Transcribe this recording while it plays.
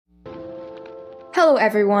Hello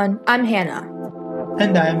everyone, I'm Hannah.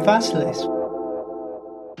 And I am Vasilis.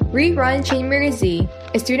 We run Chain Mirror Z,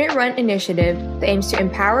 a student-run initiative that aims to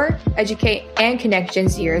empower, educate, and connect Gen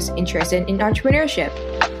Zers interested in entrepreneurship.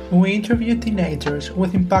 We interview teenagers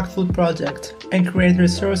with impactful projects and create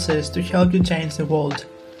resources to help you change the world.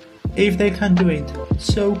 If they can do it,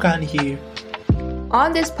 so can you.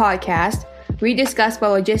 On this podcast, we discuss the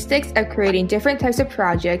logistics of creating different types of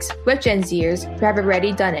projects with Gen Zers who have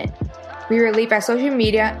already done it. We will leave our social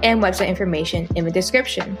media and website information in the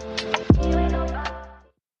description.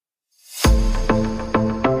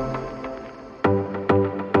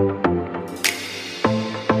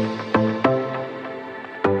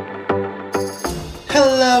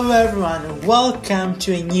 Hello everyone, and welcome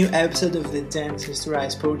to a new episode of the Dance is to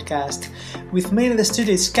Rise podcast. With me in the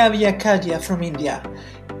studio is Kavya Kadia from India.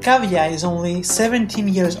 Kavya is only 17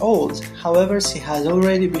 years old, however she has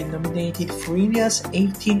already been nominated for India's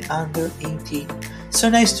 18 Under 18. So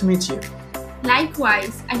nice to meet you.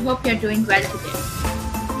 Likewise, I hope you're doing well today.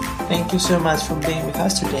 Thank you so much for being with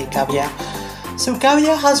us today, Kavya. So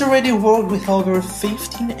Kavya has already worked with over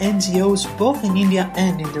 15 NGOs both in India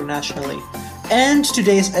and internationally. And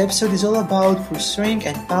today's episode is all about pursuing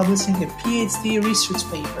and publishing a PhD research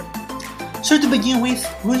paper. So to begin with,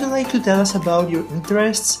 would you like to tell us about your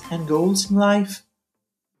interests and goals in life?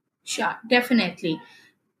 Sure, definitely.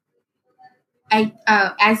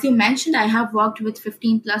 As you mentioned, I have worked with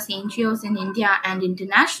 15 plus NGOs in India and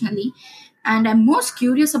internationally, and I'm most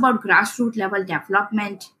curious about grassroots level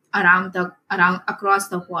development around across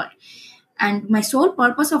the world. And my sole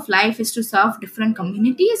purpose of life is to serve different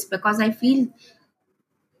communities because I feel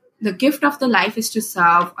the gift of the life is to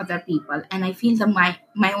serve other people, and I feel that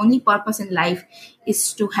my only purpose in life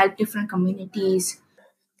is to help different communities.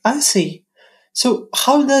 I see. So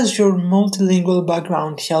how does your multilingual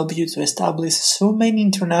background help you to establish so many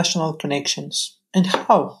international connections? And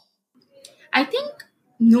how? I think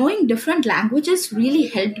knowing different languages really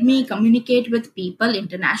helped me communicate with people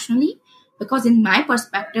internationally because, in my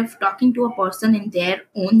perspective, talking to a person in their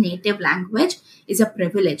own native language is a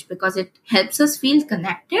privilege because it helps us feel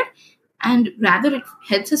connected, and rather, it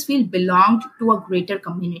helps us feel belonged to a greater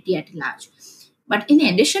community at large. But in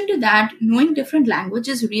addition to that, knowing different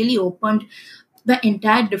languages really opened the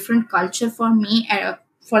entire different culture for me,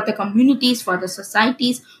 for the communities, for the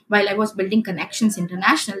societies, while I was building connections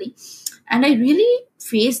internationally. And I really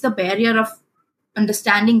faced the barrier of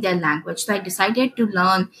understanding their language. So I decided to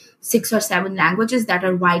learn 6 or 7 languages that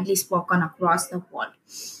are widely spoken across the world.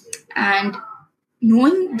 And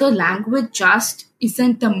knowing the language just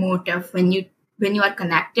isn't the motive when you are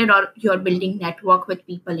connected or you're building network with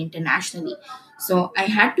people internationally. So I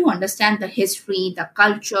had to understand the history, the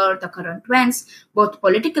culture, the current trends, both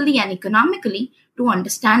politically and economically, to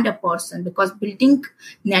understand a person, because building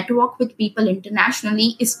network with people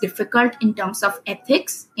internationally is difficult in terms of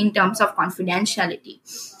ethics, in terms of confidentiality.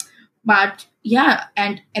 But yeah,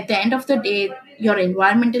 and at the end of the day, your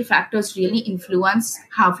environmental factors really influence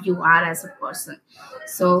how you are as a person.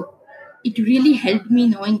 So it really helped me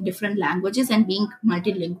knowing different languages and being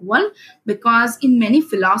multilingual, because in many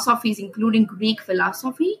philosophies, including Greek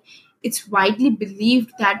philosophy, it's widely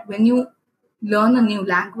believed that when you learn a new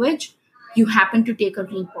language, you happen to take a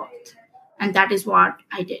rebirth. And that is what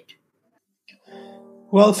I did.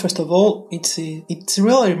 Well, first of all, it's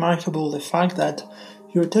really remarkable the fact that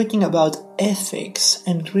you're talking about ethics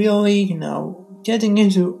and really, getting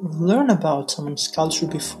into learn about someone's culture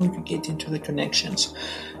before you get into the connections.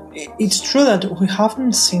 It's true that we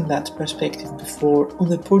haven't seen that perspective before on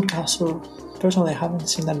the podcast, or personally I haven't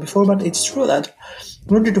seen that before, but it's true that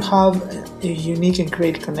in order to have a unique and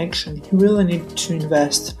great connection, you really need to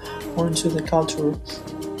invest onto the culture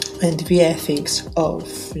and the ethics of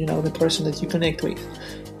the person that you connect with.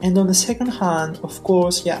 And on the second hand, of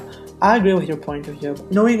course, I agree with your point of view.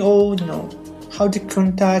 Knowing all, how to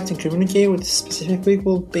contact and communicate with specific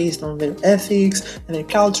people based on their ethics and their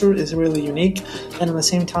culture is really unique. And at the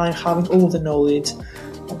same time, having all the knowledge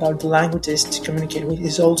about the languages to communicate with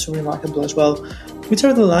is also remarkable as well. Which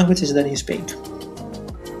are the languages that you speak?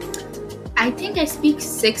 I think I speak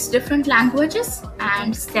 6 different languages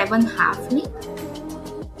and 7 halfly.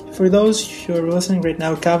 For those who are listening right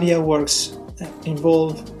now, Kavya works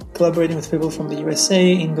involved collaborating with people from the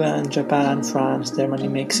USA, England, Japan, France, Germany,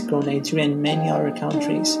 Mexico, Nigeria, and many other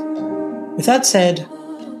countries. With that said,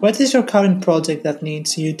 what is your current project that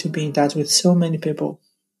needs you to be in touch with so many people?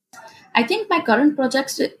 I think my current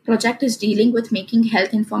project is dealing with making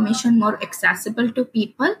health information more accessible to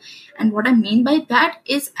people. And what I mean by that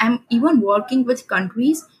is I'm even working with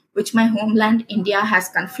countries which my homeland India has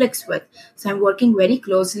conflicts with. So I'm working very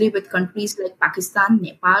closely with countries like Pakistan,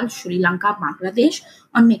 Nepal, Sri Lanka, Bangladesh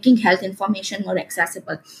on making health information more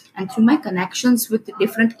accessible. And through my connections with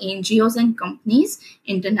different NGOs and companies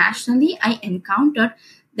internationally, I encountered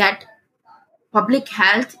that public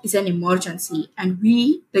health is an emergency and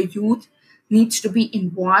we the youth needs to be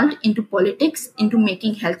involved into politics into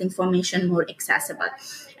making health information more accessible.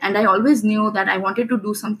 And I always knew that I wanted to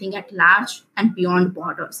do something at large and beyond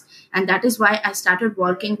borders, and that is why I started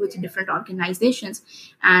working with different organizations.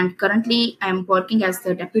 And currently I'm working as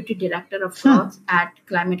the deputy director of growth at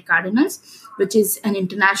Climate Cardinals, which is an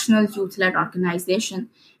international youth-led organization,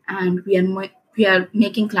 and we are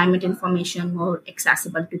making climate information more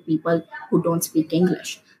accessible to people who don't speak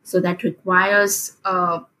English. So that requires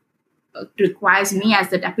me as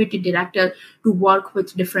the deputy director to work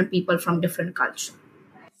with different people from different cultures.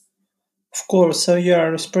 Of course, so you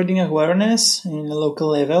are spreading awareness in a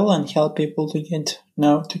local level and help people to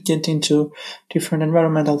get into different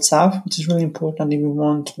environmental stuff, which is really important if we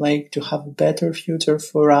want to have a better future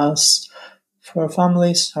for us, for our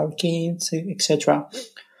families, our kids, etc.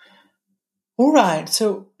 All right,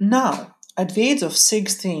 so now at the age of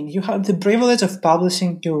 16, you have the privilege of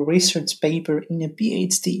publishing your research paper in a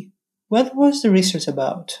PhD. What was the research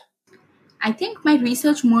about? I think my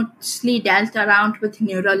research mostly dealt around with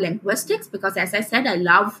neurolinguistics because, as I said, I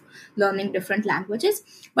love learning different languages.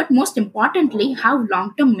 But most importantly, how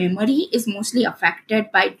long term memory is mostly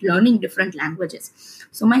affected by learning different languages.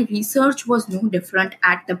 So, my research was no different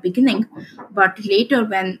at the beginning, but later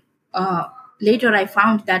I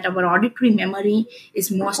found that our auditory memory is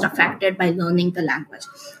most affected by learning the language.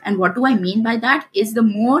 And what do I mean by that is the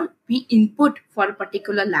more we input for a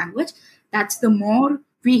particular language, that's the more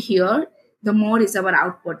we hear, the more is our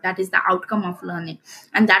output. That is the outcome of learning.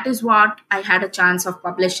 And that is what I had a chance of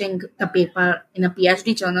publishing the paper in a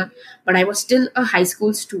PhD journal, but I was still a high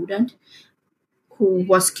school student who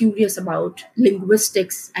was curious about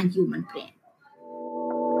linguistics and human brain.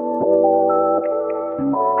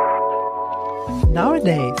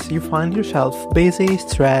 Nowadays, you find yourself busy,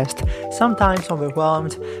 stressed, sometimes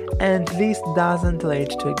overwhelmed, and this doesn't lead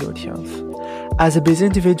to a good health. As a busy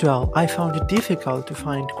individual, I found it difficult to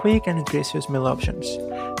find quick and nutritious meal options.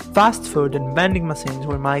 Fast food and vending machines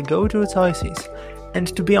were my go-to choices, and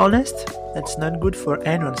to be honest, that's not good for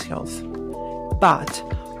anyone's health. But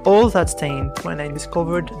all that changed when I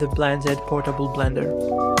discovered the Blended portable blender.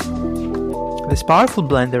 This powerful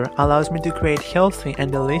blender allows me to create healthy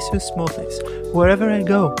and delicious smoothies wherever I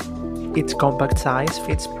go. Its compact size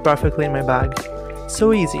fits perfectly in my bag.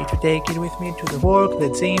 So easy to take it with me to the work, the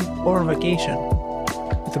gym, or vacation.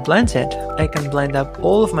 With the Blended, I can blend up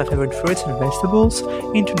all of my favorite fruits and vegetables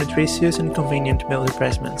into nutritious and convenient meal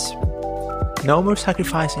refreshments. No more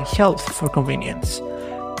sacrificing health for convenience.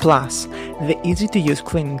 Plus, the easy-to-use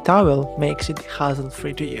cleaning towel makes it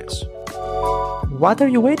hassle-free to use. What are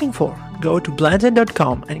you waiting for? Go to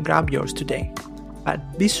blended.com and grab yours today.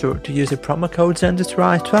 But be sure to use the promo code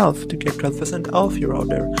ZenDestroy12 to get 12% off your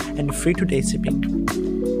order and free 2-day shipping.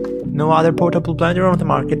 No other portable blender on the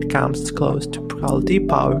market comes close to quality,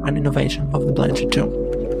 power, and innovation of the Blended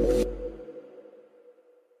 2.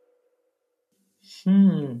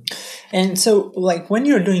 And so, when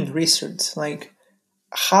you're doing research,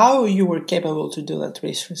 how you were capable to do that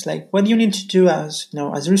research? What do you need to do as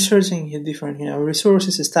researching different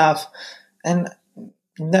resources and stuff, and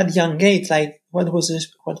in that young age, what was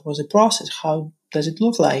the process? How does it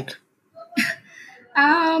look like?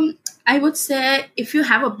 I would say if you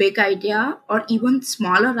have a big idea or even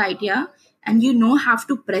smaller idea and you know how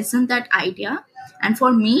to present that idea, and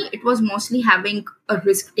for me it was mostly having a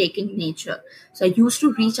risk-taking nature. So I used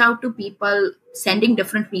to reach out to people sending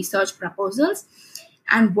different research proposals,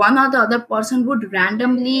 and one or the other person would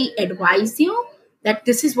randomly advise you that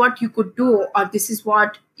this is what you could do or this is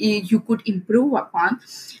what you could improve upon.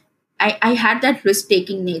 I had that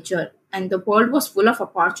risk-taking nature, and the world was full of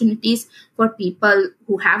opportunities for people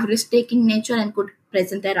who have risk-taking nature and could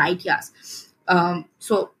present their ideas.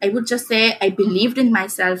 So I would just say I believed in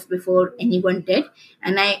myself before anyone did,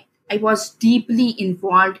 and I was deeply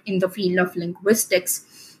involved in the field of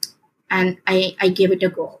linguistics, and I gave it a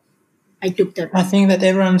go. I took the risk. I think that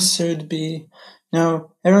everyone should be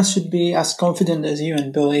as confident as you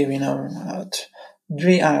and believe,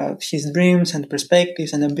 his dreams and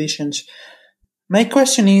perspectives and ambitions. My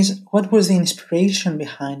question is, what was the inspiration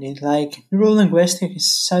behind it? Neurolinguistics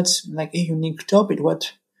is such a unique topic.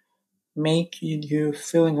 What made you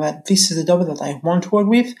feeling that this is the topic that I want to work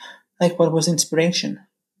with? What was the inspiration?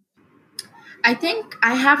 I think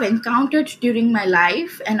I have encountered during my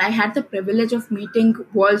life, and I had the privilege of meeting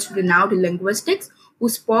world's renowned linguistics who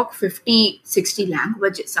spoke 50, 60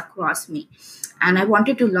 languages across me. And I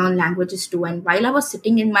wanted to learn languages too. And while I was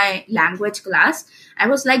sitting in my language class, I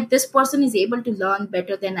was like, this person is able to learn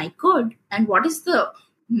better than I could. And what is the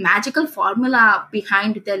magical formula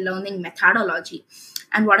behind their learning methodology?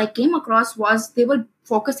 And what I came across was they were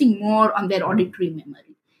focusing more on their auditory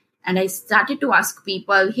memory. And I started to ask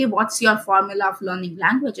people, hey, what's your formula of learning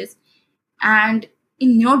languages? And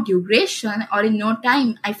in no duration or in no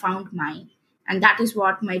time, I found mine. And that is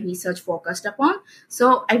what my research focused upon.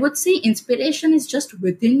 So I would say inspiration is just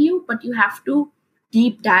within you, but you have to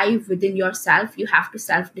deep dive within yourself. You have to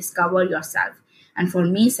self-discover yourself. And for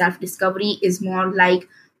me, self-discovery is more like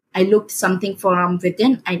I looked something from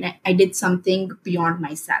within and I did something beyond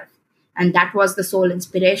myself. And that was the sole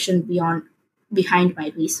inspiration behind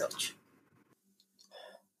my research.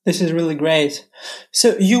 This is really great.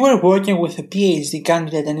 So you were working with a PhD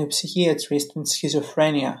candidate and a psychiatrist with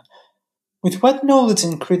schizophrenia. With what knowledge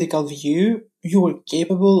and critical view you were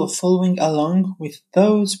capable of following along with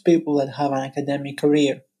those people that have an academic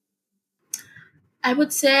career? I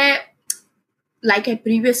would say, like I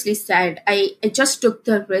previously said, I just took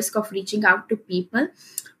the risk of reaching out to people.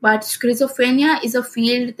 But schizophrenia is a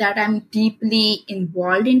field that I'm deeply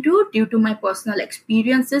involved into due to my personal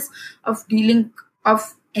experiences of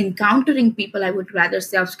encountering people, I would rather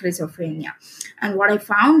say, of schizophrenia. And what I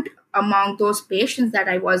found among those patients that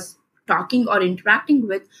I was talking or interacting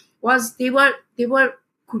with was they were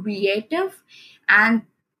creative, and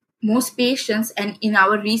most patients, and in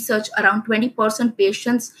our research around 20%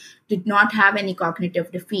 patients did not have any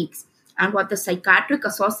cognitive defects. And what the Psychiatric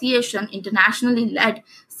Association internationally led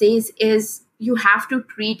says is you have to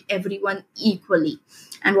treat everyone equally.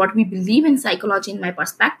 And what we believe in psychology, in my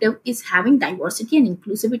perspective, is having diversity and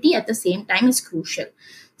inclusivity at the same time is crucial.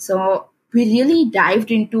 So we really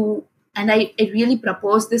dived into, and I really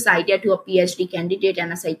proposed this idea to a PhD candidate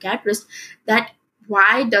and a psychiatrist, that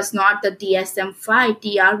why does not the DSM-5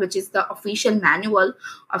 TR, which is the official manual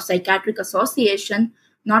of Psychiatric Association,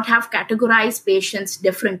 not have categorized patients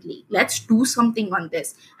differently? Let's do something on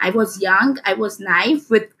this. I was young, I was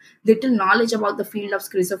naive with little knowledge about the field of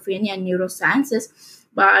schizophrenia and neurosciences,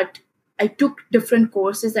 but I took different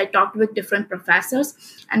courses, I talked with different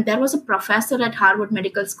professors, and there was a professor at Harvard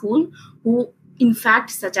Medical School who in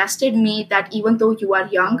fact suggested me that even though you are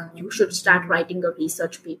young, you should start writing a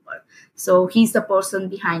research paper. So he's the person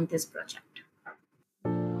behind this project.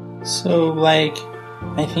 So,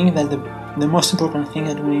 I think that the most important thing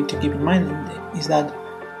that we need to keep in mind is that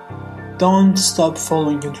don't stop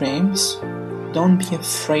following your dreams. Don't be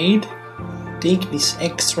afraid. Take this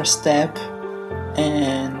extra step,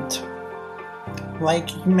 and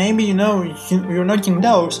maybe you're knocking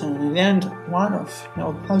doors, and in the end, one of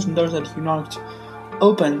 1,000 doors that you knocked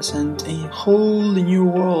opens, and a whole new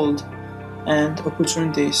world and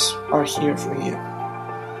opportunities are here for you.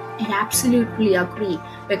 I absolutely agree,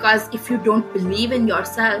 because if you don't believe in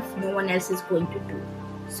yourself, no one else is going to do.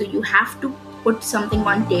 So you have to put something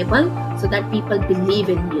on table so that people believe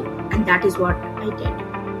in you, and that is what I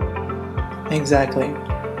did. Exactly.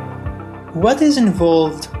 What is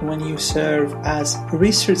involved when you serve as a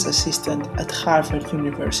research assistant at Harvard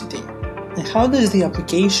University? And how does the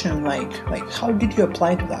application, how did you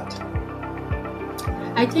apply to that?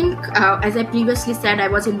 I think, as I previously said, I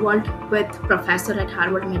was involved with professor at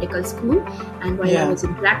Harvard Medical School, and while I was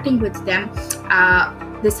interacting with them,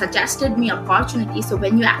 they suggested me opportunities. So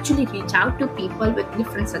when you actually reach out to people with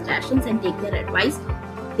different suggestions and take their advice,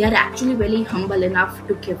 they are actually really humble enough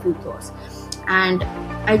to give you those. And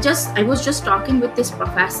I was just talking with this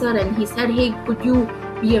professor, and he said, hey, could you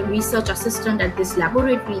be a research assistant at this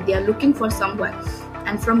laboratory? They are looking for someone.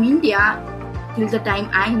 And from India, till the time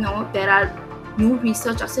I know, there are no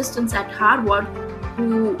research assistants at Harvard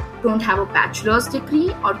who don't have a bachelor's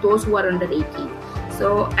degree or those who are under 18.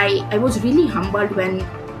 So I was really humbled when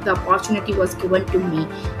the opportunity was given to me.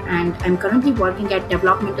 And I'm currently working at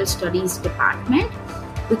Developmental Studies Department,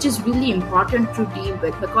 which is really important to deal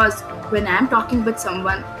with, because when I'm talking with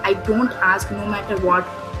someone, I don't ask, no matter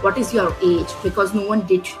what is your age, because no one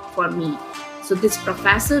did for me. So this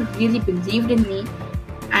professor really believed in me,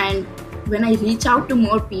 and when I reach out to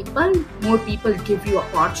more people give you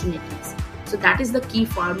opportunities. So that is the key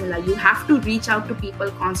formula. You have to reach out to people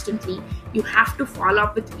constantly. You have to follow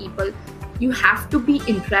up with people. You have to be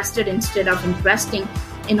interested instead of interesting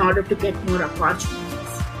in order to get more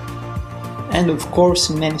opportunities. And of course,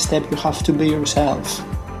 in any step, you have to be yourself.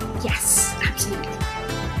 Yes, absolutely.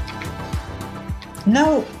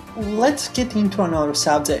 Now, let's get into another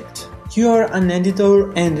subject. You are an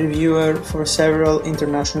editor and reviewer for several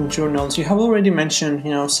international journals. You have already mentioned,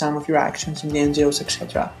 some of your actions in the NGOs,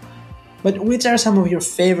 etc. But which are some of your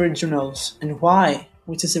favorite journals and why?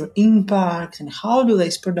 Which is their impact and how do they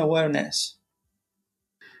spread awareness?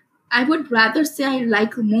 I would rather say I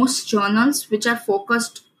like most journals which are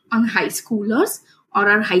focused on high schoolers or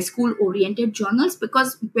are high school oriented journals,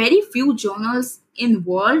 because very few journals in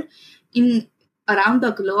world in around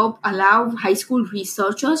the globe allow high school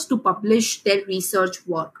researchers to publish their research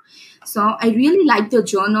work. So I really like the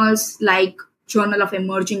journals like Journal of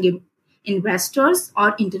Emerging Investors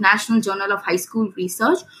or International Journal of High School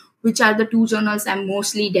Research, which are the two journals I'm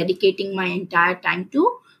mostly dedicating my entire time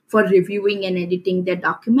to for reviewing and editing their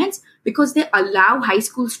documents, because they allow high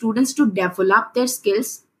school students to develop their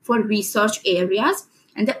skills for research areas,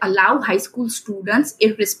 and they allow high school students,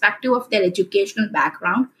 irrespective of their educational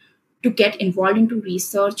background, to get involved into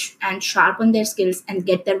research and sharpen their skills and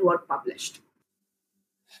get their work published.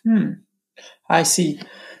 I see.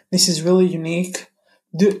 This is really unique.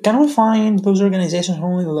 Can we find those organizations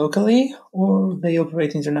only locally or they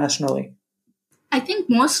operate internationally? I think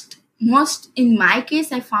most in my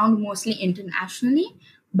case I found mostly internationally,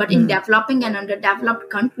 but in developing and underdeveloped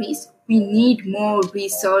countries we need more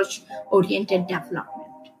research oriented development.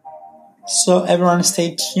 So everyone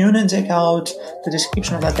stay tuned and check out the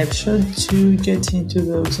description of that episode to get into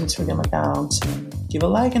those Instagram accounts and give a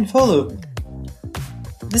like and follow.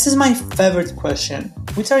 This is my favorite question.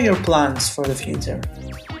 What are your plans for the future?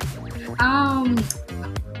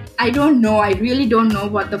 I don't know. I really don't know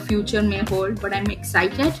what the future may hold, but I'm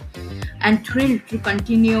excited and thrilled to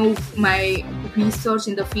continue my research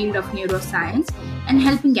in the field of neuroscience and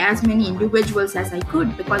helping as many individuals as I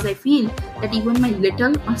could, because I feel that even my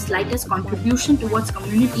little or slightest contribution towards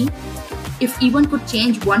community, if even could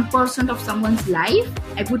change 1% of someone's life,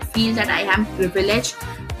 I would feel that I am privileged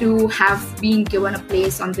to have been given a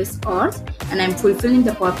place on this earth, and I'm fulfilling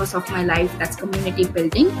the purpose of my life, that's community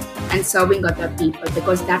building and serving other people,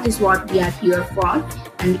 because that is what we are here for.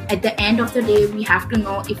 And at the end of the day, we have to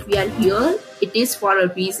know if we are here, it is for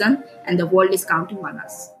a reason and the world is counting on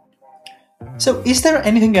us. So is there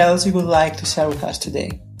anything else you would like to share with us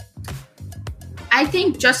today? I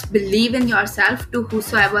think just believe in yourself. To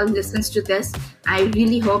whosoever listens to this, I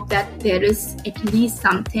really hope that there is at least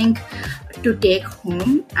something to take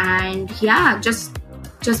home, and just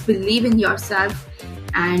believe in yourself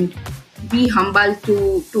and be humble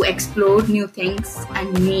to explore new things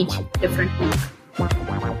and meet different people.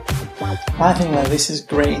 I think that this is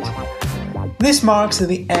great. This marks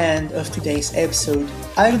the end of today's episode.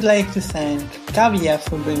 I would like to thank Kavya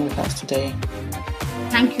for being with us today.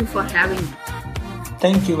 Thank you for having me.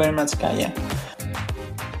 Thank you very much, Kaya.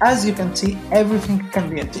 As you can see, everything can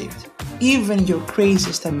be achieved, even your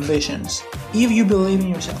craziest ambitions, if you believe in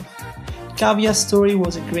yourself. Kavya's story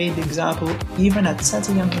was a great example, even at such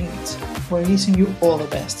a young age. We're wishing you all the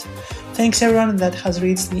best. Thanks everyone that has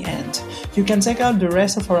reached the end. You can check out the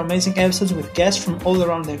rest of our amazing episodes with guests from all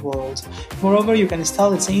around the world. Moreover, you can install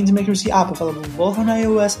the Changemaker Z app available both on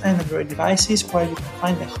iOS and Android devices, where you can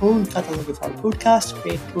find the whole catalog of our podcast,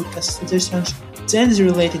 create podcast suggestions,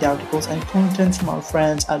 Gen-Z-related articles and content from our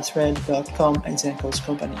friends at thread.com and Zenco's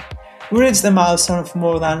company. We reached the milestone of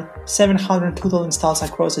more than 700 total installs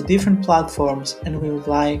across the different platforms, and we would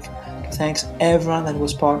like to thank everyone that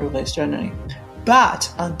was part of this journey.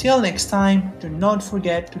 But until next time, do not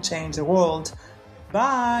forget to change the world.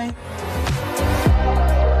 Bye!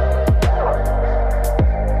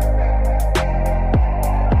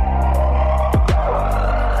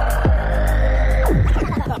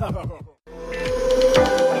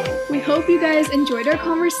 We hope you guys enjoyed our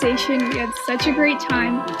conversation. We had such a great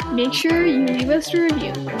time. Make sure you leave us a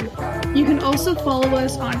review. You can also follow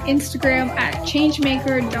us on Instagram at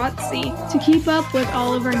changemaker.c to keep up with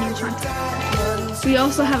all of our new content. We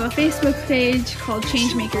also have a Facebook page called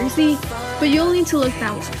Changemaker Z, but you'll need to look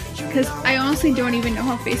that one, because I honestly don't even know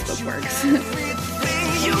how Facebook works.